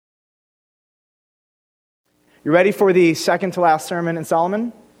You ready for the second to last sermon in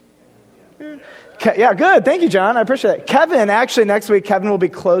Solomon? Yeah, good. Thank you, John. I appreciate it. Kevin, actually, next week, Kevin will be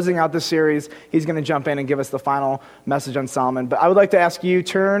closing out the series. He's going to jump in and give us the final message on Solomon. But I would like to ask you,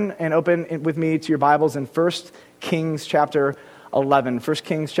 turn and open with me to your Bibles in 1 Kings chapter 11. 1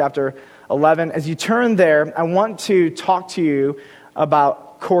 Kings chapter 11. As you turn there, I want to talk to you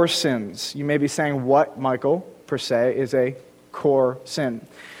about core sins. You may be saying, what, Michael, per se, is a core sin?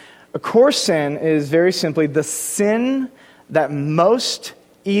 A core sin is very simply the sin that most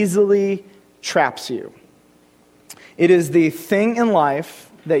easily traps you. It is the thing in life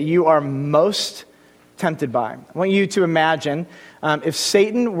that you are most tempted by. I want you to imagine if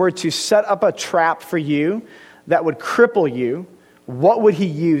Satan were to set up a trap for you that would cripple you, what would he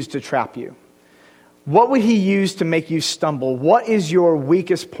use to trap you? What would he use to make you stumble? What is your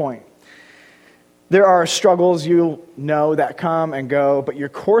weakest point? There are struggles you'll know that come and go, but your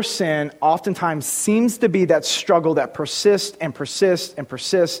core sin oftentimes seems to be that struggle that persists and persists and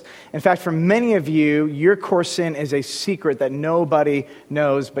persists. In fact, for many of you, your core sin is a secret that nobody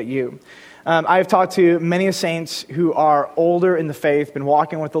knows but you. I have talked to many saints who are older in the faith, been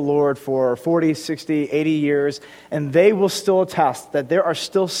walking with the Lord for 40, 60, 80 years, and they will still attest that there are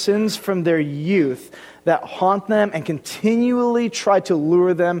still sins from their youth that haunt them and continually try to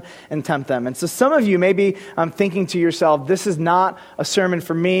lure them and tempt them. And so some of you may be thinking to yourself, this is not a sermon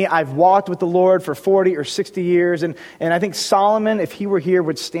for me. I've walked with the Lord for 40 or 60 years. And I think Solomon, if he were here,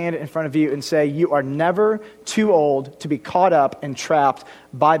 would stand in front of you and say, you are never too old to be caught up and trapped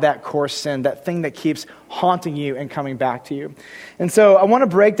by that core sin, that thing that keeps haunting you and coming back to you. And so I want to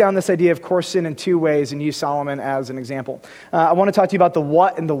break down this idea of core sin in two ways and use Solomon as an example. I want to talk to you about the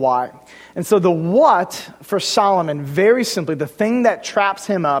what and the why. And so the what for Solomon, very simply, the thing that traps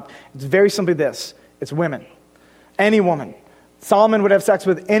him up, it's very simply this. It's women. Any woman. Solomon would have sex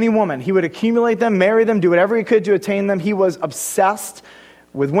with any woman. He would accumulate them, marry them, do whatever he could to attain them. He was obsessed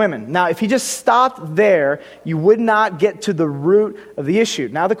with women. Now, if he just stopped there, you would not get to the root of the issue.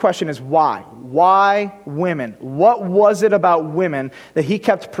 Now the question is why? Why women? What was it about women that he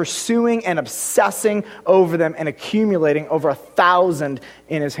kept pursuing and obsessing over them and accumulating over 1,000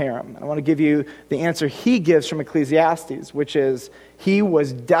 in his harem? I want to give you the answer he gives from Ecclesiastes, which is he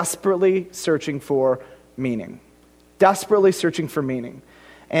was desperately searching for meaning. Desperately searching for meaning.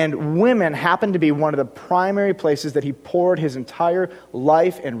 And women happened to be one of the primary places that he poured his entire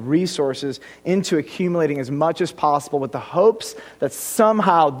life and resources into accumulating as much as possible with the hopes that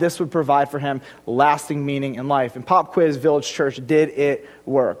somehow this would provide for him lasting meaning in life. And Pop Quiz Village Church, did it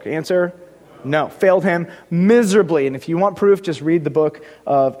work? Answer? No. Failed him miserably. And if you want proof, just read the book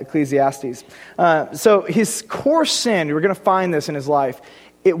of Ecclesiastes. So his core sin, we're going to find this in his life,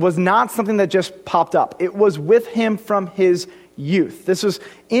 it was not something that just popped up. It was with him from his youth. This was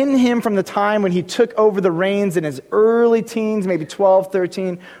in him from the time when he took over the reins in his early teens, maybe 12,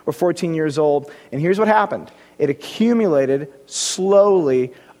 13, or 14 years old. And here's what happened. It accumulated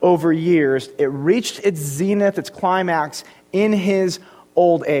slowly over years. It reached its zenith, its climax in his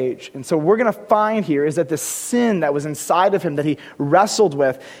old age. And so we're going to find here is that the sin that was inside of him that he wrestled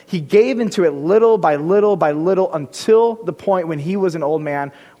with, he gave into it little by little by little until the point when he was an old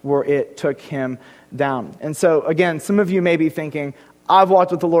man where it took him down. And so again, some of you may be thinking, I've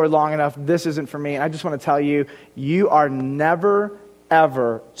walked with the Lord long enough, this isn't for me. And I just want to tell you, you are never,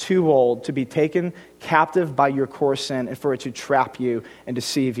 ever too old to be taken captive by your core sin and for it to trap you and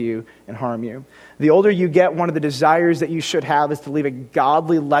deceive you and harm you. The older you get, one of the desires that you should have is to leave a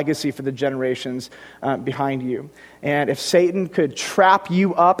godly legacy for the generations behind you. And if Satan could trap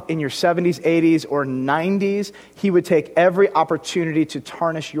you up in your 70s, 80s, or 90s, he would take every opportunity to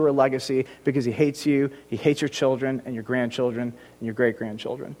tarnish your legacy because he hates you, he hates your children and your grandchildren and your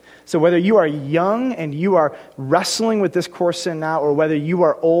great-grandchildren. So whether you are young and you are wrestling with this core sin now, or whether you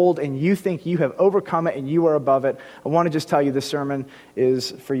are old and you think you have overcome it and you are above it, I want to just tell you this sermon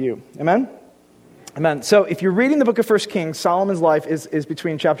is for you. Amen? Amen. So if you're reading the book of 1 Kings, Solomon's life is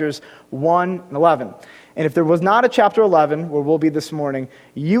between chapters 1 and 11. And if there was not a chapter 11, where we'll be this morning,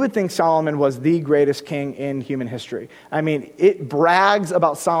 you would think Solomon was the greatest king in human history. I mean, it brags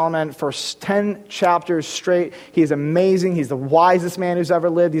about Solomon for 10 chapters straight. He is amazing. He's the wisest man who's ever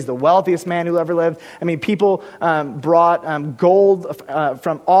lived. He's the wealthiest man who ever lived. I mean, people brought gold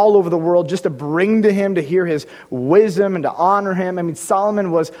from all over the world just to bring to him to hear his wisdom and to honor him. I mean,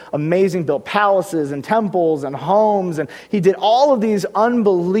 Solomon was amazing, built palaces and temples and homes, and he did all of these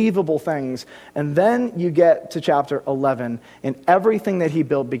unbelievable things. And then you get to chapter 11, and everything that he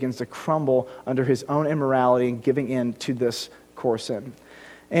built begins to crumble under his own immorality and giving in to this core sin.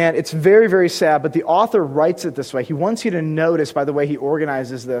 And it's very, very sad, but the author writes it this way. He wants you to notice, by the way he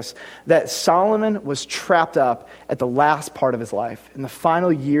organizes this, that Solomon was trapped up at the last part of his life. In the final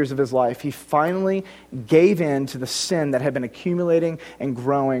years of his life, he finally gave in to the sin that had been accumulating and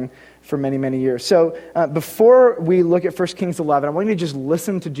growing for many, many years. So before we look at 1 Kings 11, I want you to just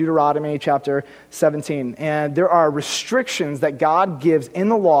listen to Deuteronomy chapter 17. And there are restrictions that God gives in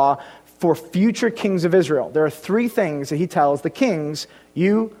the law for future kings of Israel. There are 3 things that he tells the kings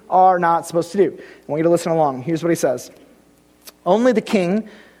you are not supposed to do. I want you to listen along. Here's what he says. Only the king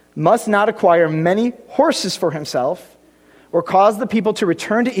must not acquire many horses for himself or cause the people to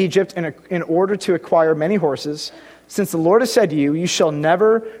return to Egypt in order to acquire many horses, since the Lord has said to you, you shall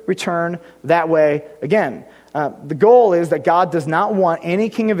never return that way again. The goal is that God does not want any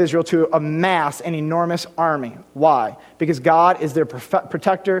king of Israel to amass an enormous army. Why? Because God is their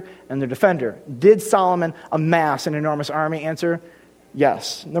protector and their defender. Did Solomon amass an enormous army? Answer,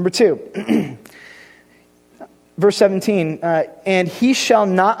 yes. Number 2, verse 17, and he shall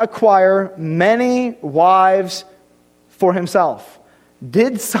not acquire many wives for himself.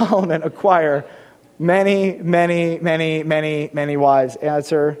 Did Solomon acquire many wives?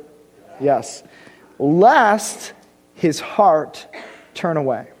 Answer, yes. Lest his heart turn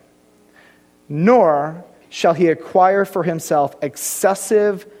away, nor shall he acquire for himself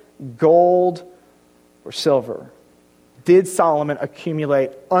excessive gold or silver. Did Solomon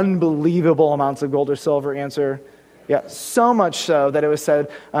accumulate unbelievable amounts of gold or silver? Answer, yeah, so much so that it was said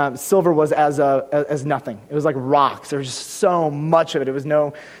silver was as nothing. It was like rocks. There was just so much of it. It was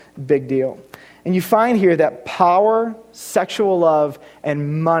no big deal. And you find here that power, sexual love,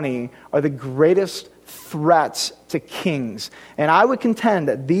 and money are the greatest threats to kings. And I would contend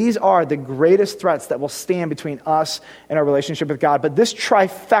that these are the greatest threats that will stand between us and our relationship with God. But this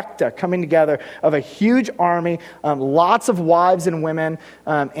trifecta coming together of a huge army, lots of wives and women,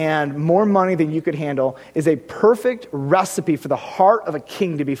 and more money than you could handle is a perfect recipe for the heart of a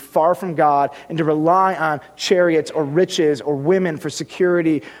king to be far from God and to rely on chariots or riches or women for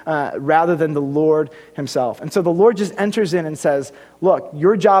security rather than the Lord himself. And so the Lord just enters in and says, look,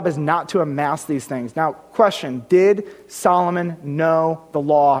 your job is not to amass these things. Now, question, did Solomon know the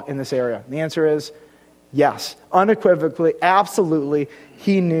law in this area? The answer is yes. Unequivocally, absolutely,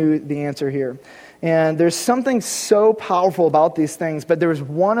 he knew the answer here. And there's something so powerful about these things, but there was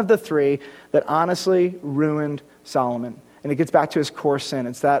one of the 3 that honestly ruined Solomon. And it gets back to his core sin.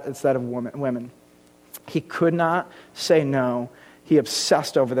 It's that of women. He could not say no. He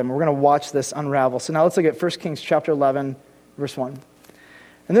obsessed over them. We're going to watch this unravel. So now let's look at 1 Kings chapter 11, verse 1.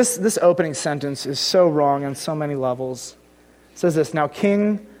 And this opening sentence is so wrong on so many levels. It says this, now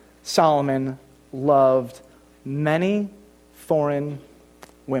King Solomon loved many foreign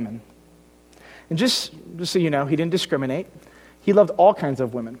women. And just so you know, he didn't discriminate. He loved all kinds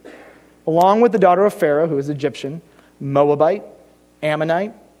of women. Along with the daughter of Pharaoh, who was Egyptian, Moabite,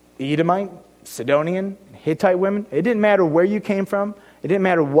 Ammonite, Edomite, Sidonian, Hittite women. It didn't matter where you came from. It didn't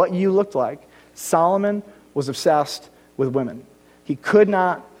matter what you looked like. Solomon was obsessed with women. He could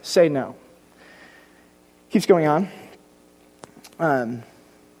not say no. Keeps going on.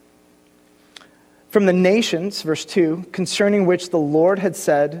 From the nations, verse 2, concerning which the Lord had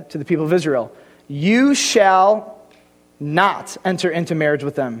said to the people of Israel, you shall not enter into marriage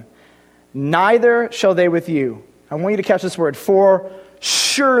with them, neither shall they with you. I want you to catch this word, for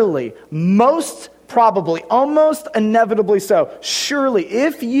surely, most probably, almost inevitably so, surely,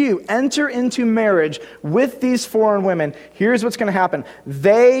 if you enter into marriage with these foreign women, here's what's going to happen.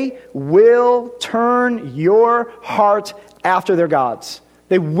 They will turn your heart after their gods.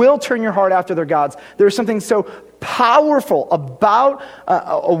 They will turn your heart after their gods. There's something so powerful about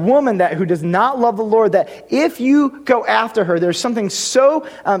a woman who does not love the Lord that if you go after her, there's something so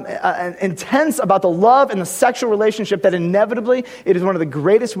intense about the love and the sexual relationship that inevitably it is one of the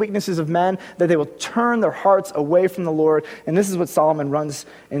greatest weaknesses of men that they will turn their hearts away from the Lord. And this is what Solomon runs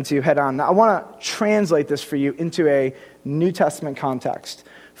into head on. Now, I want to translate this for you into a New Testament context.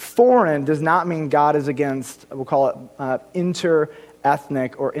 Foreign does not mean God is against, we'll call it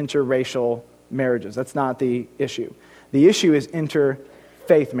inter-ethnic or interracial marriages. That's not the issue. The issue is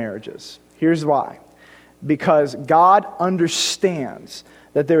interfaith marriages. Here's why. Because God understands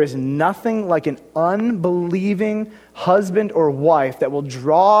that there is nothing like an unbelieving husband or wife that will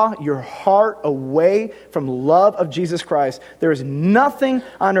draw your heart away from love of Jesus Christ. There is nothing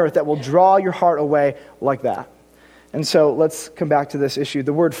on earth that will draw your heart away like that. And so let's come back to this issue.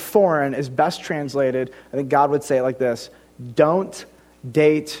 The word foreign is best translated, I think God would say it like this, don't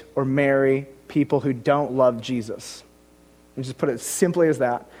date or marry people who don't love Jesus. And just put it simply as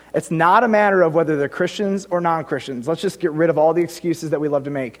that. It's not a matter of whether they're Christians or non-Christians. Let's just get rid of all the excuses that we love to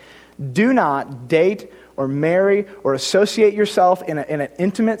make. Do not date or marry or associate yourself in an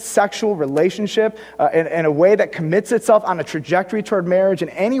intimate sexual relationship in a way that commits itself on a trajectory toward marriage in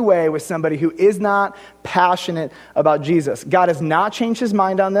any way with somebody who is not passionate about Jesus. God has not changed his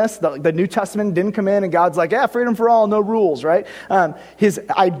mind on this. The New Testament didn't come in and God's like, yeah, freedom for all, no rules, right? His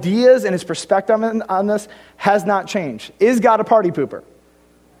ideas and his perspective on this has not changed. Is God a party pooper?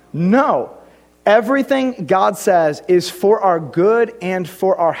 No. Everything God says is for our good and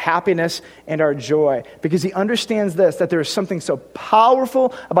for our happiness and our joy, because he understands this, that there is something so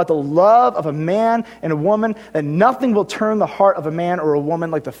powerful about the love of a man and a woman that nothing will turn the heart of a man or a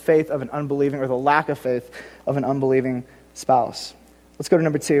woman like the faith of an unbelieving, or the lack of faith of an unbelieving spouse. Let's go to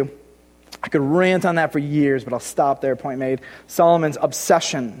number 2. I could rant on that for years, but I'll stop there. Point made. Solomon's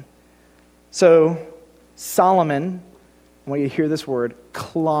obsession. So Solomon, I want you to hear this word,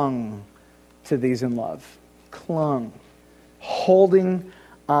 clung to these in love. Clung. Holding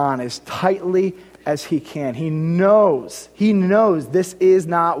on as tightly as he can. He knows this is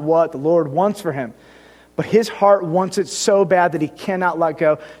not what the Lord wants for him. But his heart wants it so bad that he cannot let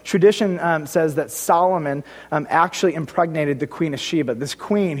go. Tradition says that Solomon actually impregnated the Queen of Sheba. This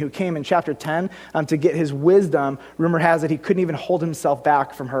queen who came in chapter 10 to get his wisdom. Rumor has it he couldn't even hold himself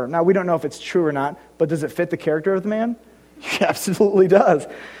back from her. Now, we don't know if it's true or not, but does it fit the character of the man? It absolutely does.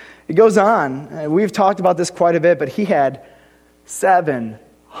 It goes on. We've talked about this quite a bit, but he had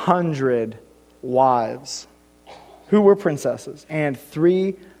 700 wives who were princesses and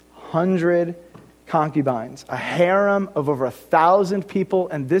 300 concubines, a harem of over 1,000 people,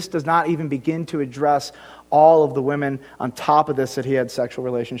 and this does not even begin to address all of the women on top of this that he had sexual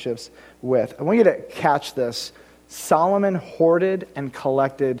relationships with. I want you to catch this. Solomon hoarded and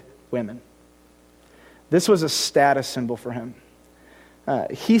collected women. This was a status symbol for him.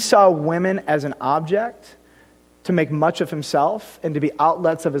 He saw women as an object to make much of himself and to be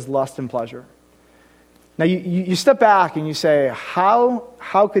outlets of his lust and pleasure. Now, you step back and you say,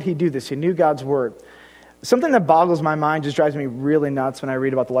 how could he do this? He knew God's word. Something that boggles my mind, just drives me really nuts when I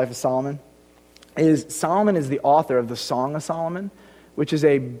read about the life of Solomon, is Solomon is the author of the Song of Solomon, which is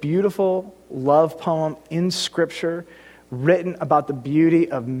a beautiful love poem in Scripture written about the beauty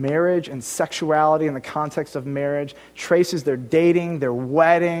of marriage and sexuality in the context of marriage, traces their dating, their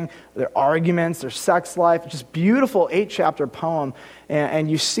wedding, their arguments, their sex life. Just beautiful 8-chapter poem. And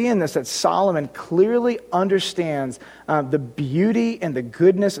you see in this that Solomon clearly understands the beauty and the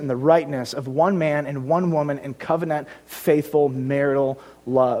goodness and the rightness of one man and one woman in covenant, faithful, marital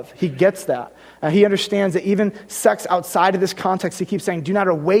love. He gets that. He understands that even sex outside of this context, he keeps saying, do not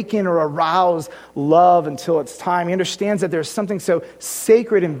awaken or arouse love until it's time. He understands that there's something so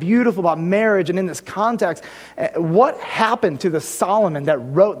sacred and beautiful about marriage. And in this context, what happened to the Solomon that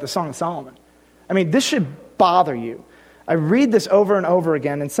wrote the Song of Solomon? I mean, this should bother you. I read this over and over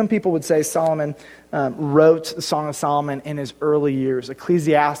again, and some people would say Solomon wrote the Song of Solomon in his early years,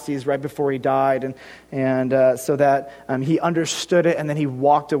 Ecclesiastes right before he died, and so that he understood it, and then he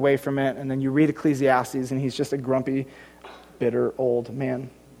walked away from it, and then you read Ecclesiastes, and he's just a grumpy, bitter old man.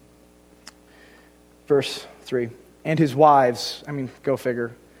 Verse 3, and his wives, go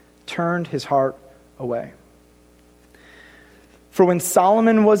figure, turned his heart away. For when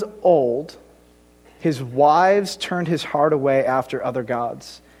Solomon was old, his wives turned his heart away after other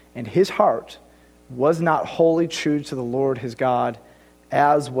gods, and his heart was not wholly true to the Lord his God,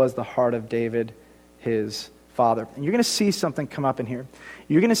 as was the heart of David his father. And you're going to see something come up in here.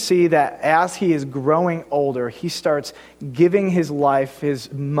 You're going to see that as he is growing older, he starts giving his life, his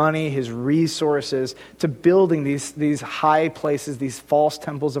money, his resources to building these high places, these false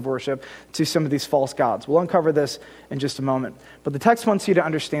temples of worship to some of these false gods. We'll uncover this in just a moment. But the text wants you to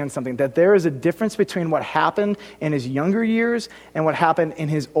understand something, that there is a difference between what happened in his younger years and what happened in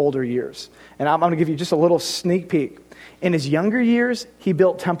his older years. And I'm going to give you just a little sneak peek. In his younger years, he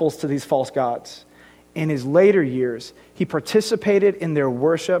built temples to these false gods. In his later years, he participated in their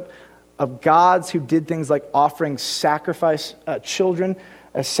worship of gods who did things like offering children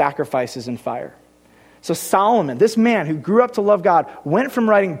as sacrifices in fire. So Solomon, this man who grew up to love God, went from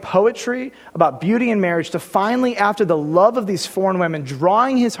writing poetry about beauty and marriage to finally, after the love of these foreign women,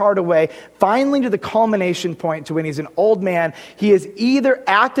 drawing his heart away, finally to the culmination point to when he's an old man, he is either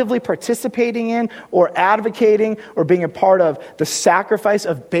actively participating in or advocating or being a part of the sacrifice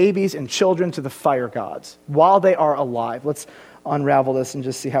of babies and children to the fire gods while they are alive. Let's unravel this and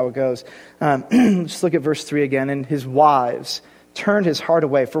just see how it goes. Just look at verse 3 again. And his wives turned his heart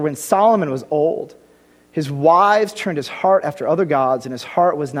away. For when Solomon was old, his wives turned his heart after other gods, and his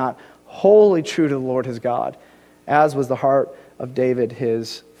heart was not wholly true to the Lord his God, as was the heart of David,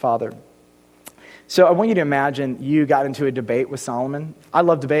 his father. So I want you to imagine you got into a debate with Solomon. I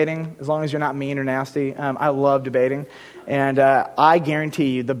love debating, as long as you're not mean or nasty. I love debating. And I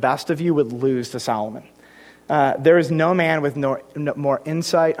guarantee you, the best of you would lose to Solomon. There is no man with more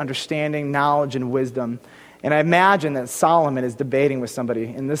insight, understanding, knowledge, and wisdom. And I imagine that Solomon is debating with somebody,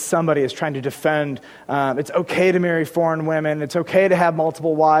 and this somebody is trying to defend, it's okay to marry foreign women, it's okay to have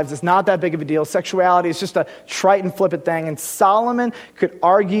multiple wives, it's not that big of a deal, sexuality is just a trite and flippant thing, and Solomon could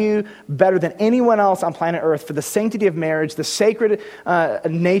argue better than anyone else on planet Earth for the sanctity of marriage, the sacred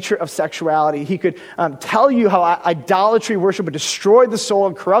nature of sexuality. He could tell you how idolatry worship would destroy the soul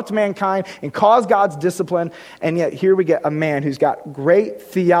and corrupt mankind and cause God's discipline, and yet here we get a man who's got great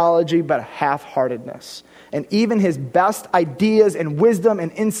theology but half-heartedness. And even his best ideas and wisdom and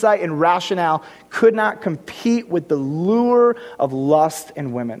insight and rationale could not compete with the lure of lust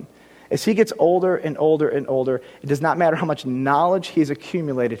and women. As he gets older and older and older, it does not matter how much knowledge he's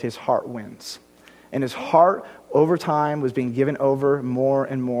accumulated, his heart wins. And his heart, over time, was being given over more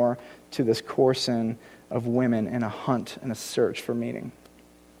and more to this core sin of women and a hunt and a search for meaning.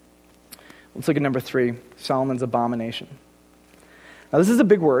 Let's look at number 3, Solomon's abomination. Now, this is a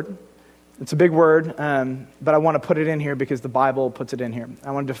big word. It's a big word, but I want to put it in here because the Bible puts it in here.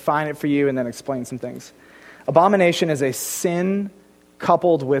 I want to define it for you and then explain some things. Abomination is a sin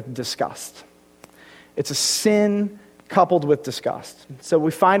coupled with disgust. It's a sin coupled with disgust. So what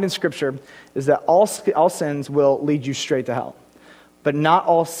we find in Scripture is that all sins will lead you straight to hell, but not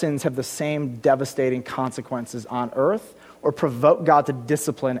all sins have the same devastating consequences on earth or provoke God to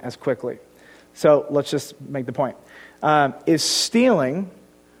discipline as quickly. So let's just make the point. Is stealing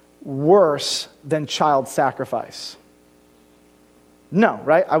worse than child sacrifice? No,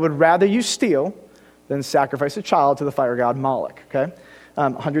 right? I would rather you steal than sacrifice a child to the fire god Moloch, okay?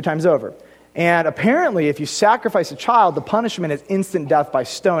 100 times over. And apparently, if you sacrifice a child, the punishment is instant death by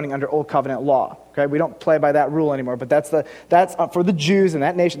stoning under Old Covenant law, okay? We don't play by that rule anymore, but that's for the Jews in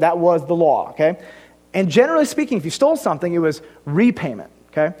that nation, that was the law, okay? And generally speaking, if you stole something, it was repayment,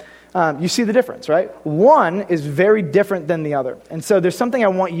 okay? You see the difference, right? One is very different than the other. And so there's something I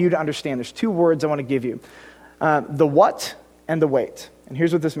want you to understand. There's 2 words I want to give you. The what and the wait. And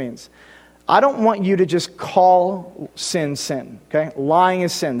here's what this means. I don't want you to just call sin, okay? Lying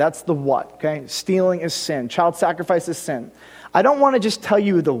is sin. That's the what, okay? Stealing is sin. Child sacrifice is sin. I don't want to just tell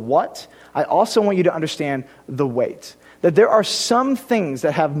you the what. I also want you to understand the wait. That there are some things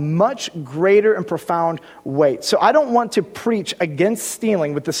that have much greater and profound weight. So I don't want to preach against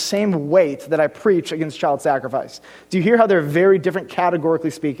stealing with the same weight that I preach against child sacrifice. Do you hear how they're very different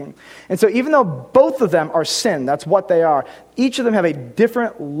categorically speaking? And so even though both of them are sin, that's what they are, each of them have a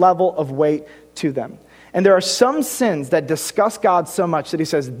different level of weight to them. And there are some sins that disgust God so much that he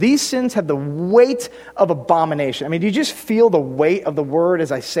says, these sins have the weight of abomination. I mean, do you just feel the weight of the word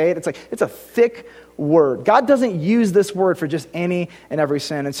as I say it? It's like, it's a thick word. God doesn't use this word for just any and every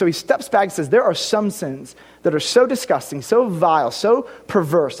sin. And so he steps back and says, there are some sins that are so disgusting, so vile, so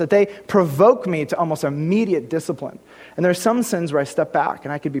perverse that they provoke me to almost immediate discipline. And there are some sins where I step back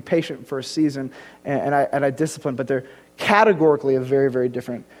and I could be patient for a season and I discipline, but they're categorically a very, very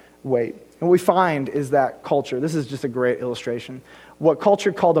different weight. And what we find is that culture, this is just a great illustration. What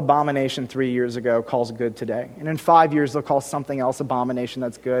culture called abomination 3 years ago calls good today. And in 5 years, they'll call something else abomination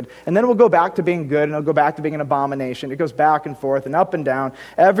that's good. And then it will go back to being good, and it'll go back to being an abomination. It goes back and forth and up and down.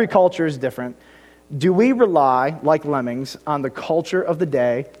 Every culture is different. Do we rely, like lemmings, on the culture of the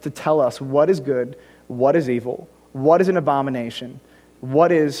day to tell us what is good, what is evil, what is an abomination,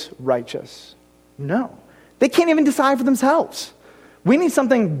 what is righteous? No. They can't even decide for themselves. We need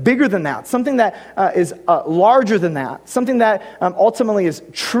something bigger than that, something that is larger than that, something that ultimately is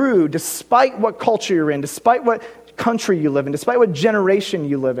true despite what culture you're in, despite what country you live in, despite what generation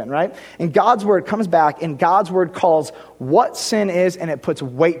you live in, right? And God's word comes back, and God's word calls what sin is, and it puts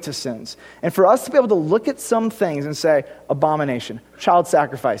weight to sins. And for us to be able to look at some things and say, abomination, child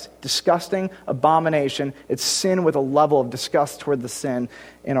sacrifice, disgusting, abomination, it's sin with a level of disgust toward the sin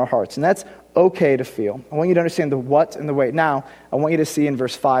in our hearts. And that's okay to feel. I want you to understand the what and the wait. Now, I want you to see in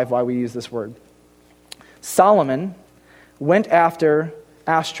verse 5 why we use this word. Solomon went after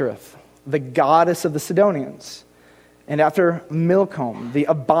Ashtoreth, the goddess of the Sidonians, and after Milcom, the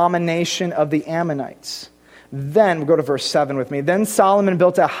abomination of the Ammonites. Then, we'll go to verse 7 with me. Then Solomon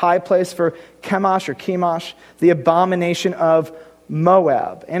built a high place for Chemosh, the abomination of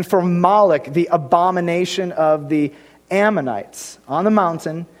Moab, and for Moloch, the abomination of the Ammonites, on the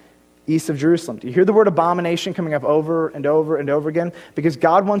mountain, east of Jerusalem. Do you hear the word abomination coming up over and over and over again? Because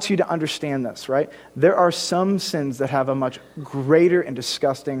God wants you to understand this, right? There are some sins that have a much greater and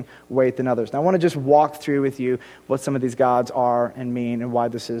disgusting weight than others. Now, I want to just walk through with you what some of these gods are and mean and why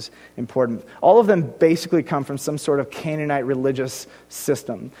this is important. All of them basically come from some sort of Canaanite religious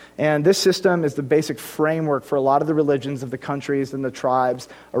system. And this system is the basic framework for a lot of the religions of the countries and the tribes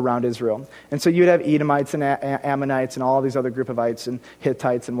around Israel. And so you'd have Edomites and Ammonites and all these other group of ites and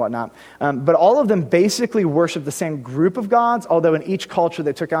Hittites and whatnot. But all of them basically worship the same group of gods, although in each culture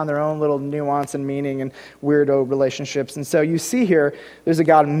they took on their own little nuance and meaning and weirdo relationships. And so you see here, there's a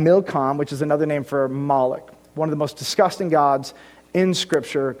god Milcom, which is another name for Moloch, one of the most disgusting gods in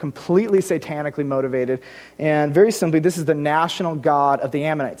Scripture, completely satanically motivated. And very simply, this is the national god of the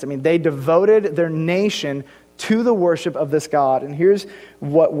Ammonites. I mean, they devoted their nation to the worship of this god. And here's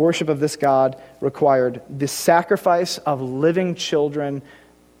what worship of this god required: the sacrifice of living children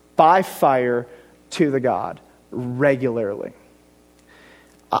by fire to the god regularly.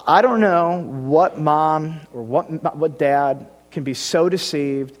 I don't know what mom or what dad can be so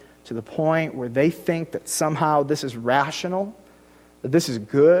deceived to the point where they think that somehow this is rational, that this is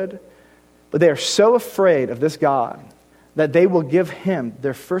good, but they are so afraid of this God that they will give him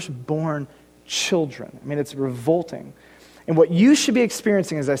their firstborn children. I mean, it's revolting. And what you should be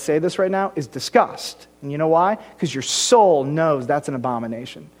experiencing as I say this right now is disgust. And you know why? Because your soul knows that's an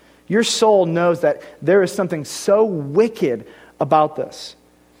abomination. Your soul knows that there is something so wicked about this.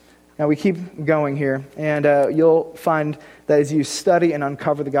 Now we keep going here, and you'll find that as you study and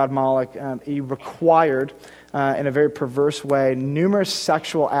uncover the god Moloch, he required, in a very perverse way, numerous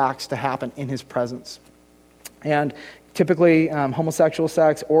sexual acts to happen in his presence. And typically, homosexual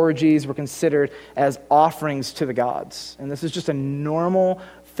sex, orgies were considered as offerings to the gods. And this is just a normal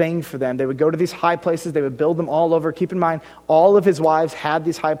thing for them. They would go to these high places. They would build them all over. Keep in mind, all of his wives had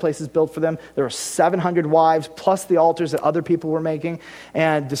these high places built for them. There were 700 wives, plus the altars that other people were making.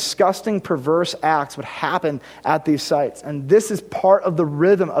 And disgusting, perverse acts would happen at these sites. And this is part of the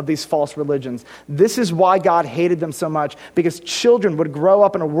rhythm of these false religions. This is why God hated them so much, because children would grow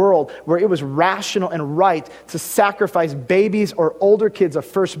up in a world where it was rational and right to sacrifice babies or older kids of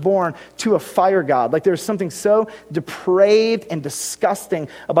firstborn to a fire god. Like there's something so depraved and disgusting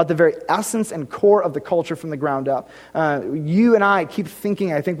about the very essence and core of the culture from the ground up. You and I keep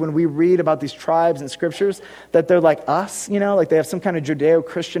thinking, I think, when we read about these tribes and scriptures, that they're like us, like they have some kind of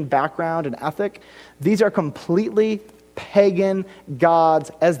Judeo-Christian background and ethic. These are completely pagan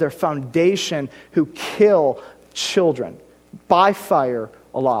gods as their foundation who kill children by fire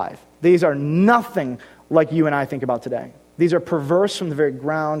alive. These are nothing like you and I think about today. These are perverse from the very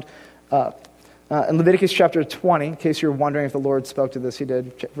ground up. In Leviticus chapter 20, in case you're wondering if the Lord spoke to this, he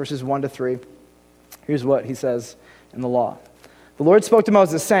did, verses 1 to 3. Here's what he says in the law. The Lord spoke to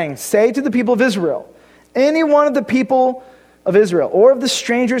Moses, saying, "Say to the people of Israel, any one of the people of Israel, or of the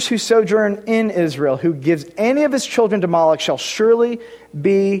strangers who sojourn in Israel, who gives any of his children to Moloch, shall surely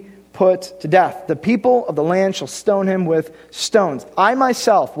be put to death. The people of the land shall stone him with stones. I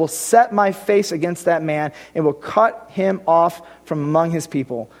myself will set my face against that man and will cut him off from among his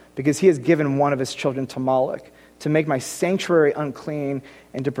people, because he has given one of his children to Moloch, to make my sanctuary unclean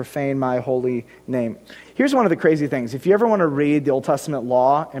and to profane my holy name." Here's one of the crazy things. If you ever want to read the Old Testament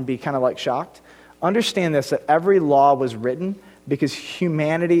law and be kind of like shocked, understand this, that every law was written because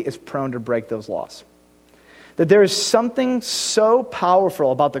humanity is prone to break those laws. That there is something so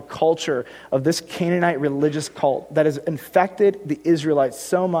powerful about the culture of this Canaanite religious cult that has infected the Israelites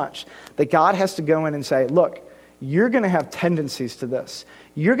so much that God has to go in and say, look, you're going to have tendencies to this.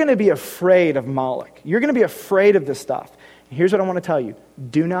 You're going to be afraid of Moloch. You're going to be afraid of this stuff. And here's what I want to tell you.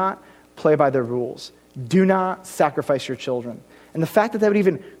 Do not play by their rules. Do not sacrifice your children. And the fact that that would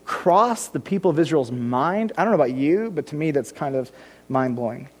even cross the people of Israel's mind, I don't know about you, but to me that's kind of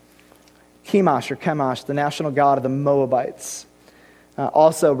mind-blowing. Chemosh, the national god of the Moabites,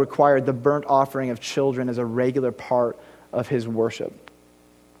 also required the burnt offering of children as a regular part of his worship.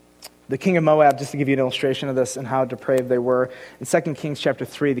 The king of Moab, just to give you an illustration of this and how depraved they were, in 2 Kings chapter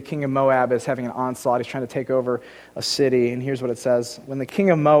 3, the king of Moab is having an onslaught. He's trying to take over a city, and here's what it says. When the king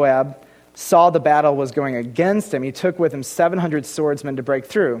of Moab saw the battle was going against him, he took with him 700 swordsmen to break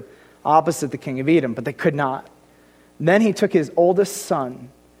through, opposite the king of Edom, but they could not. Then he took his oldest son,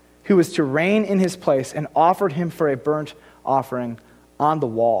 who was to reign in his place, and offered him for a burnt offering on the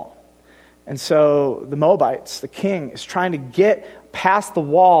wall. And so the Moabites, the king, is trying to get past the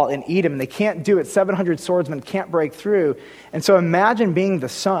wall in Edom, and they can't do it. 700 swordsmen can't break through. And so imagine being the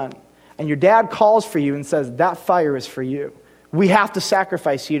son, and your dad calls for you and says, that fire is for you. We have to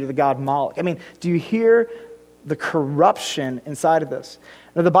sacrifice you to the god Moloch. I mean, do you hear the corruption inside of this.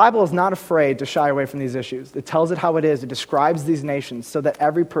 Now, the Bible is not afraid to shy away from these issues. It tells it how it is. It describes these nations so that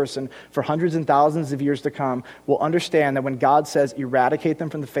every person for hundreds and thousands of years to come will understand that when God says eradicate them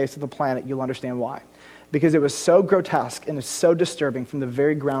from the face of the planet, you'll understand why. Because it was so grotesque and it's so disturbing from the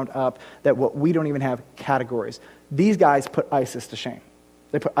very ground up that we don't even have categories. These guys put ISIS to shame.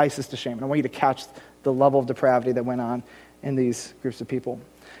 They put ISIS to shame. And I want you to catch the level of depravity that went on in these groups of people.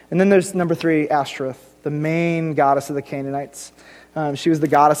 And then there's number 3, Ashtoreth, the main goddess of the Canaanites. She was the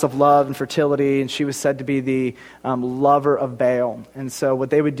goddess of love and fertility, and she was said to be the lover of Baal. And so what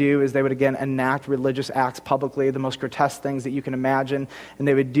they would do is they would, again, enact religious acts publicly, the most grotesque things that you can imagine, and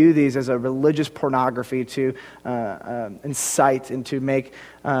they would do these as a religious pornography to incite and to make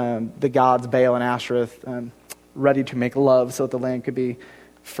the gods Baal and Ashtoreth ready to make love so that the land could be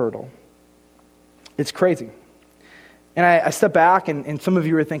fertile. It's crazy. And I step back, and some of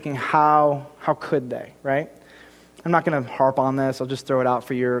you are thinking, how could they, right? I'm not going to harp on this. I'll just throw it out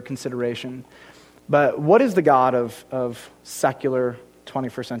for your consideration. But what is the God of secular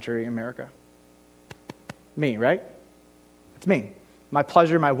 21st century America? Me, right? It's me. My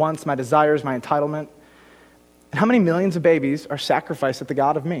pleasure, my wants, my desires, my entitlement. And how many millions of babies are sacrificed at the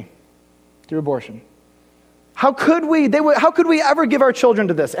God of me through abortion? How could we ever give our children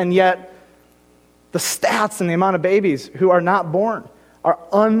to this? And yet, the stats and the amount of babies who are not born are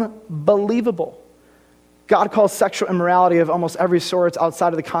unbelievable. God calls sexual immorality of almost every sort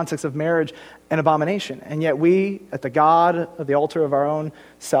outside of the context of marriage an abomination. And yet we, at the God of the altar of our own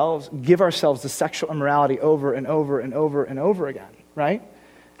selves, give ourselves to sexual immorality over and over and over and over again, right?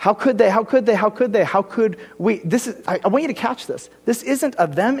 How could we? I want you to catch this. This isn't a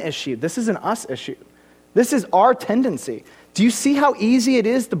them issue. This is an us issue. This is our tendency. Do you see how easy it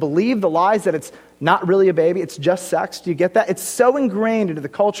is to believe the lies that it's not really a baby, it's just sex? Do you get that? It's so ingrained into the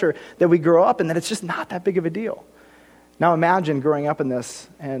culture that we grow up in that it's just not that big of a deal. Now imagine growing up in this,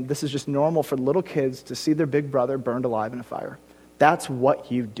 and this is just normal for little kids to see their big brother burned alive in a fire. That's what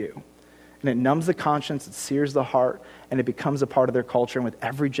you do. And it numbs the conscience, it sears the heart, and it becomes a part of their culture. And with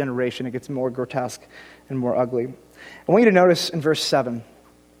every generation, it gets more grotesque and more ugly. I want you to notice in verse 7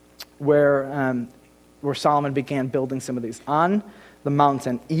 where Solomon began building some of these. On the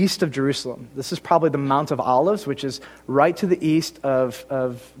mountain east of Jerusalem. This is probably the Mount of Olives, which is right to the east of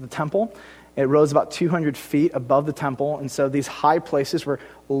the temple. It rose about 200 feet above the temple, and so these high places were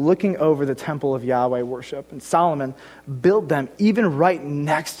looking over the temple of Yahweh worship. And Solomon built them even right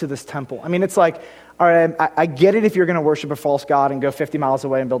next to this temple. I mean, it's like, all right, I get it if you're going to worship a false god and go 50 miles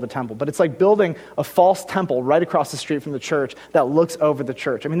away and build a temple, but it's like building a false temple right across the street from the church that looks over the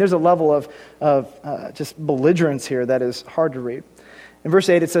church. I mean, there's a level of just belligerence here that is hard to read. In verse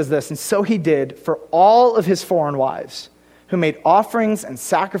 8, it says this, "And so he did for all of his foreign wives, who made offerings and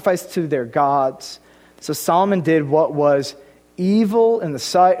sacrificed to their gods. So Solomon did what was evil in the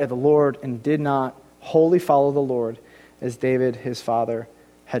sight of the Lord and did not wholly follow the Lord as David his father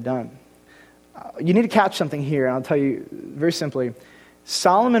had done." You need to catch something here, and I'll tell you very simply.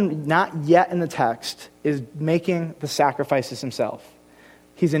 Solomon, not yet in the text, is making the sacrifices himself.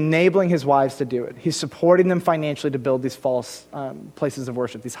 He's enabling his wives to do it. He's supporting them financially to build these false places of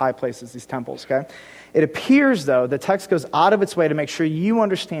worship, these high places, these temples, okay? It appears, though, the text goes out of its way to make sure you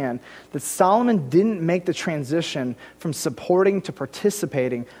understand that Solomon didn't make the transition from supporting to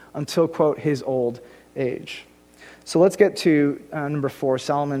participating until, quote, his old age. So let's get to number 4,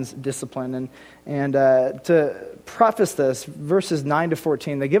 Solomon's discipline. And to preface this, verses 9 to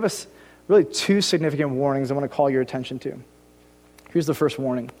 14, they give us really 2 significant warnings I want to call your attention to. Here's the first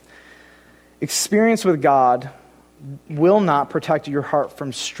warning. Experience with God will not protect your heart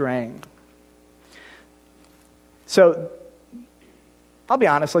from straying. So, I'll be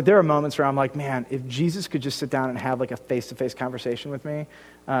honest, like there are moments where I'm like, man, if Jesus could just sit down and have like a face-to-face conversation with me,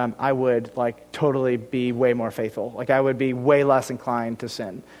 I would like totally be way more faithful. Like I would be way less inclined to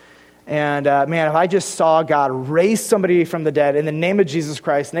sin. And man, if I just saw God raise somebody from the dead in the name of Jesus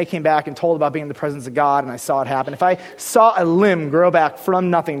Christ, and they came back and told about being in the presence of God, and I saw it happen. If I saw a limb grow back from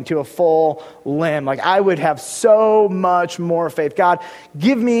nothing to a full limb, like I would have so much more faith. God,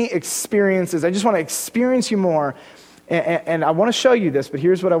 give me experiences. I just want to experience you more. And I want to show you this, but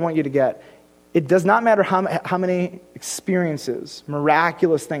here's what I want you to get. It does not matter how many experiences,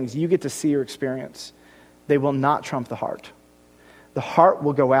 miraculous things you get to see or experience. They will not trump the heart. The heart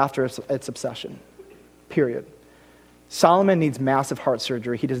will go after its obsession, period. Solomon needs massive heart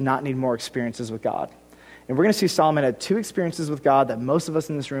surgery. He does not need more experiences with God. And we're going to see Solomon had 2 experiences with God that most of us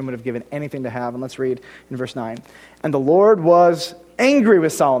in this room would have given anything to have. And let's read in verse 9. "And the Lord was angry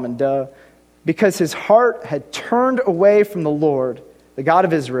with Solomon, because his heart had turned away from the Lord, the God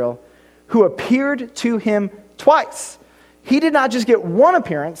of Israel, who appeared to him twice. He did not just get one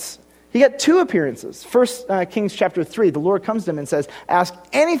appearance, he got two appearances. 1 Kings chapter 3, the Lord comes to him and says, ask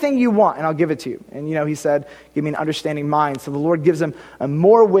anything you want and I'll give it to you. And he said, give me an understanding mind. So the Lord gives him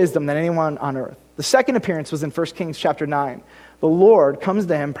more wisdom than anyone on earth. The second appearance was in 1 Kings chapter 9. The Lord comes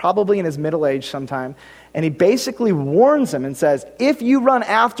to him, probably in his middle age sometime, and he basically warns him and says, if you run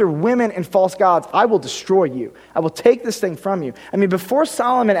after women and false gods, I will destroy you. I will take this thing from you. I mean, before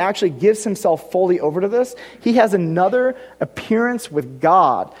Solomon actually gives himself fully over to this, he has another appearance with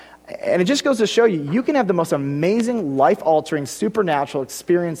God. And it just goes to show you, you can have the most amazing, life-altering, supernatural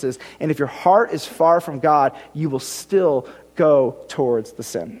experiences, and if your heart is far from God, you will still go towards the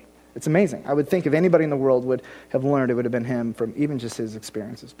sin. It's amazing. I would think if anybody in the world would have learned, it would have been him from even just his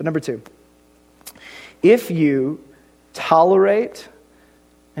experiences. But number two, if you tolerate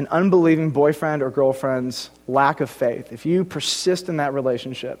an unbelieving boyfriend or girlfriend's lack of faith, if you persist in that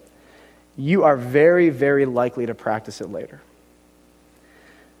relationship, you are very, very likely to practice it later.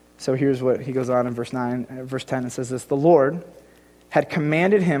 So here's what he goes on in verse 10. It says this, the Lord had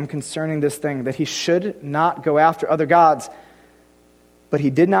commanded him concerning this thing, that he should not go after other gods, but he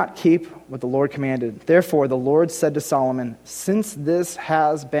did not keep what the Lord commanded. Therefore, the Lord said to Solomon, since this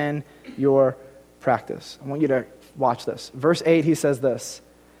has been your practice. I want you to watch this. Verse 8, he says this,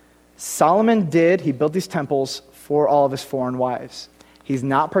 Solomon he built these temples for all of his foreign wives. He's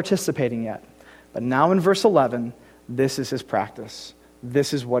not participating yet. But now in verse 11, this is his practice.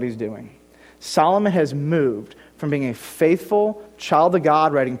 This is what he's doing. Solomon has moved from being a faithful child of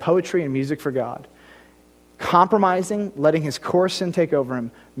God, writing poetry and music for God, compromising, letting his coarse sin take over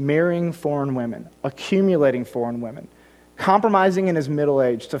him, marrying foreign women, accumulating foreign women, compromising in his middle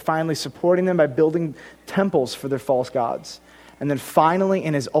age to finally supporting them by building temples for their false gods. And then finally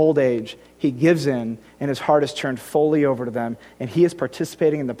in his old age, he gives in and his heart is turned fully over to them, and he is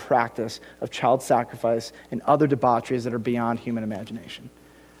participating in the practice of child sacrifice and other debaucheries that are beyond human imagination.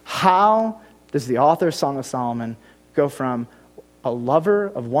 How does the author of Song of Solomon go from a lover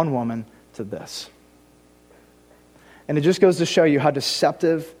of one woman to this? And it just goes to show you how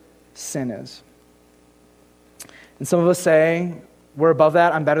deceptive sin is. And some of us say, we're above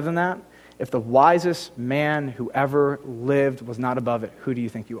that, I'm better than that. If the wisest man who ever lived was not above it, who do you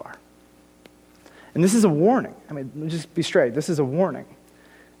think you are? And this is a warning. I mean, just be straight. This is a warning.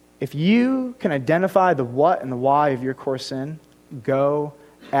 If you can identify the what and the why of your core sin, go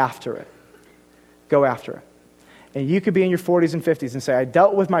after it. Go after it. And you could be in your 40s and 50s and say, I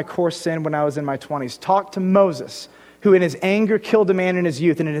dealt with my core sin when I was in my 20s. Talk to Moses, who in his anger killed a man in his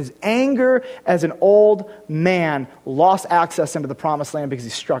youth, and in his anger as an old man lost access into the promised land because he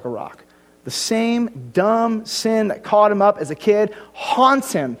struck a rock. The same dumb sin that caught him up as a kid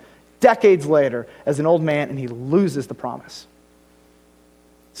haunts him decades later as an old man, and he loses the promise.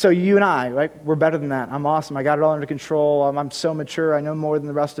 So you and I, right, we're better than that. I'm awesome. I got it all under control. I'm so mature. I know more than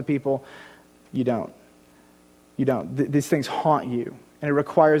the rest of people. You don't. You don't. These things haunt you, and it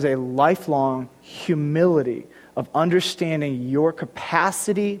requires a lifelong humility of understanding your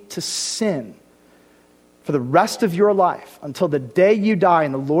capacity to sin for the rest of your life until the day you die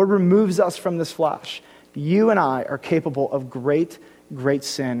and the Lord removes us from this flesh. You and I are capable of great, great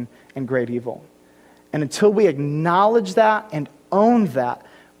sin and great evil. And until we acknowledge that and own that,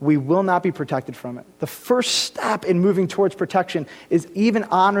 we will not be protected from it. The first step in moving towards protection is even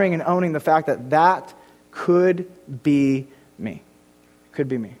honoring and owning the fact that that could be me. Could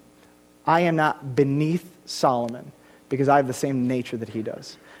be me. I am not beneath Solomon because I have the same nature that he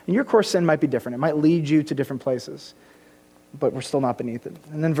does. And your core sin might be different. It might lead you to different places, but we're still not beneath it.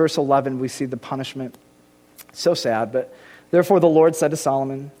 And then verse 11, we see the punishment. So sad, but therefore the Lord said to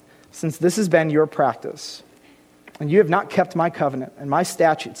Solomon, since this has been your practice, and you have not kept my covenant and my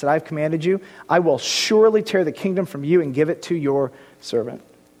statutes that I have commanded you, I will surely tear the kingdom from you and give it to your servant.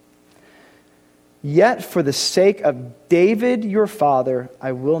 Yet for the sake of David your father,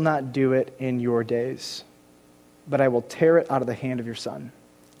 I will not do it in your days, but I will tear it out of the hand of your son.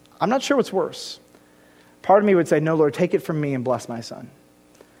 I'm not sure what's worse. Part of me would say, no, Lord, take it from me and bless my son.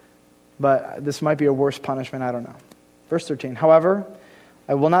 But this might be a worse punishment, I don't know. Verse 13, however,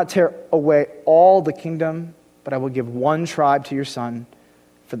 I will not tear away all the kingdom, but I will give one tribe to your son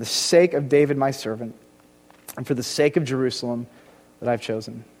for the sake of David my servant and for the sake of Jerusalem that I've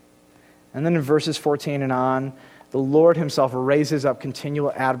chosen. And then in verses 14 and on, the Lord himself raises up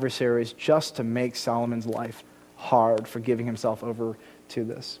continual adversaries just to make Solomon's life hard for giving himself over to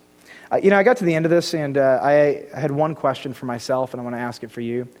this. I got to the end of this, and I had one question for myself, and I want to ask it for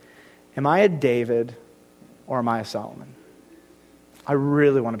you. Am I a David or am I a Solomon? I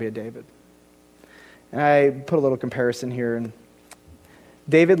really want to be a David. And I put a little comparison here. And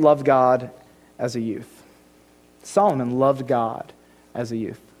David loved God as a youth. Solomon loved God as a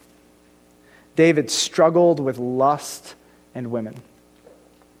youth. David struggled with lust and women.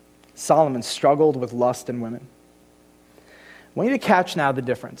 Solomon struggled with lust and women. I want you to catch now the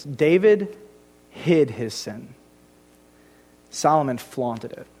difference. David hid his sin. Solomon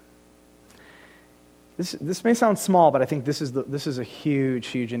flaunted it. This may sound small, but I think this is a huge,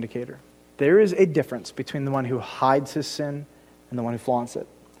 huge indicator. There is a difference between the one who hides his sin and the one who flaunts it.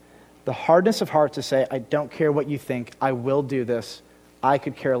 The hardness of heart to say, I don't care what you think, I will do this, I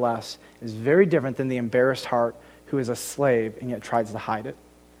could care less, is very different than the embarrassed heart who is a slave and yet tries to hide it.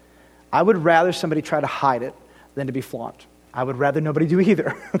 I would rather somebody try to hide it than to be flaunt. I would rather nobody do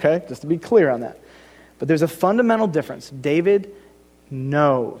either, okay? Just to be clear on that. But there's a fundamental difference. David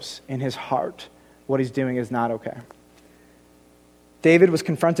knows in his heart what he's doing is not okay. David was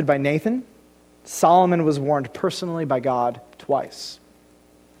confronted by Nathan. Solomon was warned personally by God twice.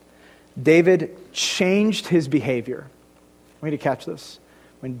 David changed his behavior. I want you to catch this.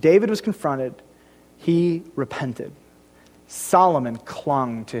 When David was confronted, he repented. Solomon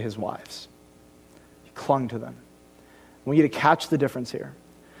clung to his wives. He clung to them. I want you to catch the difference here.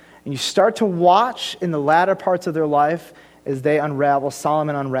 And you start to watch in the latter parts of their life as they unravel,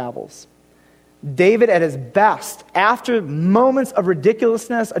 Solomon unravels. David at his best, after moments of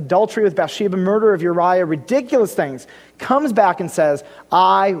ridiculousness, adultery with Bathsheba, murder of Uriah, ridiculous things, comes back and says,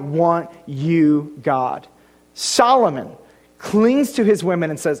 I want you, God. Solomon clings to his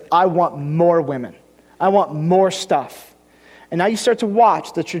women and says, I want more women. I want more stuff. And now you start to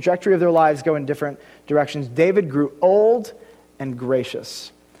watch the trajectory of their lives go in different directions. David grew old and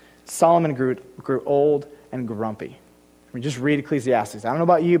gracious. Solomon grew old and grumpy. I mean, just read Ecclesiastes. I don't know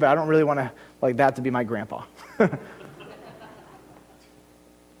about you, but I don't really want to like that to be my grandpa. I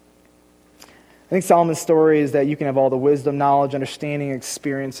think Solomon's story is that you can have all the wisdom, knowledge, understanding,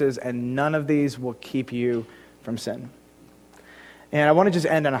 experiences, and none of these will keep you from sin. And I want to just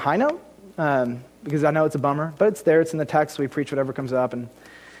end on a high note, because I know it's a bummer, but it's there, it's in the text, we preach whatever comes up, and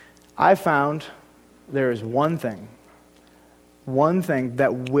I found there is one thing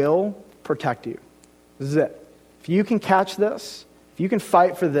that will protect you. This is it. If you can catch this, if you can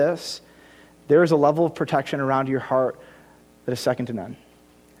fight for this, there is a level of protection around your heart that is second to none.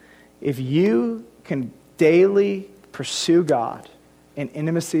 If you can daily pursue God in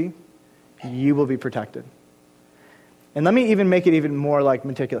intimacy, you will be protected. And let me even make it even more like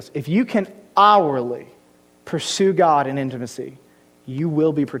meticulous. If you can hourly pursue God in intimacy, you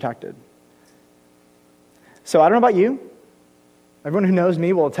will be protected. So I don't know about you. Everyone who knows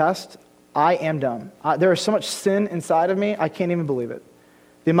me will attest, I am dumb. There is so much sin inside of me, I can't even believe it.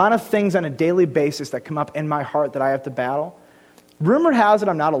 The amount of things on a daily basis that come up in my heart that I have to battle. Rumor has it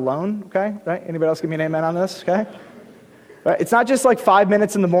I'm not alone, okay? Right? Anybody else give me an amen on this, okay? Right? It's not just like 5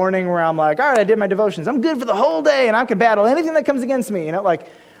 minutes in the morning where I'm like, all right, I did my devotions. I'm good for the whole day and I can battle anything that comes against me. You know, like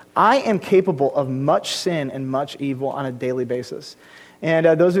I am capable of much sin and much evil on a daily basis. And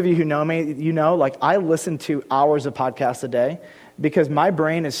those of you who know me, you know, like I listen to hours of podcasts a day because my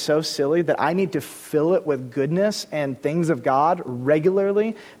brain is so silly that I need to fill it with goodness and things of God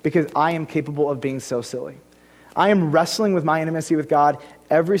regularly because I am capable of being so silly. I am wrestling with my intimacy with God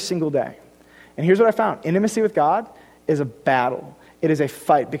every single day. And here's what I found. Intimacy with God is a battle. It is a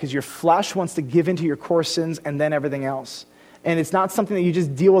fight because your flesh wants to give into your core sins and then everything else. And it's not something that you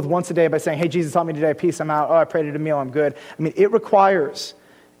just deal with once a day by saying, hey, Jesus, help me today, peace, I'm out. Oh, I prayed at a meal, I'm good. I mean, it requires,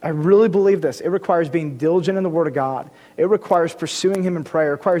 I really believe this, it requires being diligent in the Word of God. It requires pursuing Him in prayer.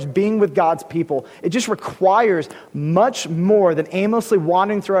 It requires being with God's people. It just requires much more than aimlessly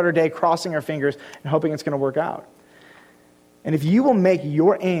wandering throughout our day, crossing our fingers, and hoping it's going to work out. And if you will make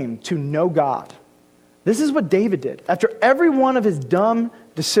your aim to know God, this is what David did. After every one of his dumb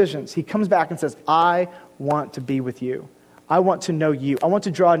decisions, he comes back and says, I want to be with you. I want to know you. I want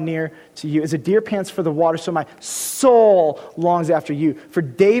to draw near to you. As a deer pants for the water, so my soul longs after you. For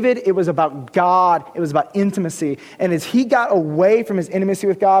David, it was about God. It was about intimacy. And as he got away from his intimacy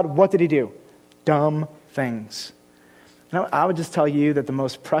with God, what did he do? Dumb things. And I would just tell you that the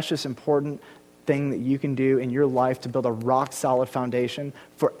most precious, important thing that you can do in your life to build a rock-solid foundation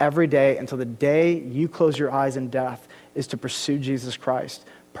for every day until the day you close your eyes in death is to pursue Jesus Christ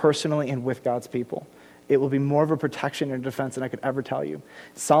personally and with God's people. It will be more of a protection and defense than I could ever tell you.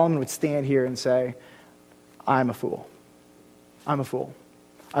 Solomon would stand here and say, I'm a fool. I'm a fool.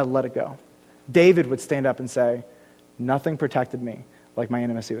 I let it go. David would stand up and say, nothing protected me like my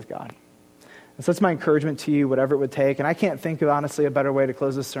intimacy with God. And so that's my encouragement to you, whatever it would take. And I can't think of, honestly, a better way to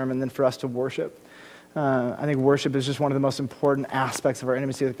close this sermon than for us to worship. I think worship is just one of the most important aspects of our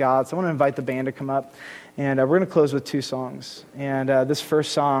intimacy with God. So I want to invite the band to come up. And we're going to close with two songs. And this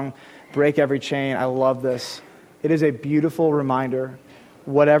first song, Break Every Chain, I love this. It is a beautiful reminder.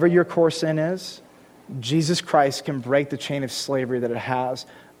 Whatever your core sin is, Jesus Christ can break the chain of slavery that it has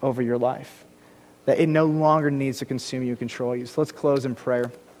over your life. That it no longer needs to consume you and control you. So let's close in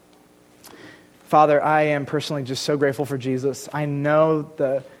prayer. Father, I am personally just so grateful for Jesus. I know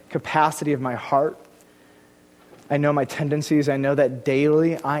the capacity of my heart. I know my tendencies. I know that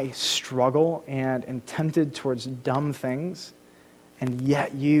daily I struggle and am tempted towards dumb things, and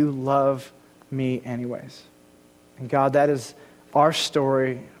yet you love me anyways. And God, that is our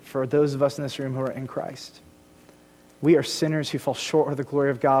story for those of us in this room who are in Christ. We are sinners who fall short of the glory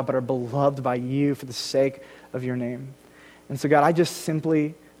of God, but are beloved by you for the sake of your name. And so, God, I just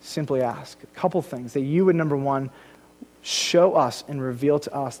simply ask a couple things, that you would, number one, show us and reveal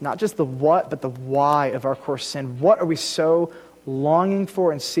to us not just the what, but the why of our core sin. What are we so longing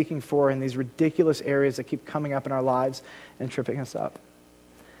for and seeking for in these ridiculous areas that keep coming up in our lives and tripping us up?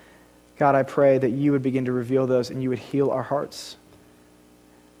 God, I pray that you would begin to reveal those and you would heal our hearts.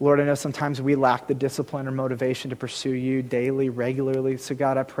 Lord, I know sometimes we lack the discipline or motivation to pursue you daily, regularly. So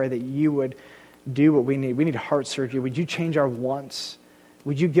God, I pray that you would do what we need. We need heart surgery. Would you change our wants?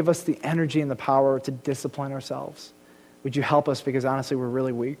 Would you give us the energy and the power to discipline ourselves? Would you help us? Because honestly, we're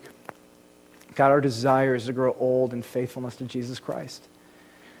really weak. God, our desire is to grow old in faithfulness to Jesus Christ.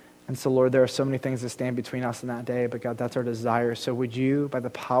 And so, Lord, there are so many things that stand between us and that day, but God, that's our desire. So would you, by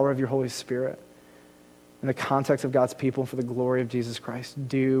the power of your Holy Spirit, in the context of God's people, for the glory of Jesus Christ,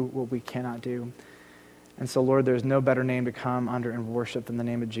 do what we cannot do. And so, Lord, there's no better name to come under and worship than the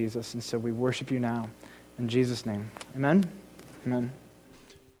name of Jesus. And so we worship you now. In Jesus' name, amen? Amen.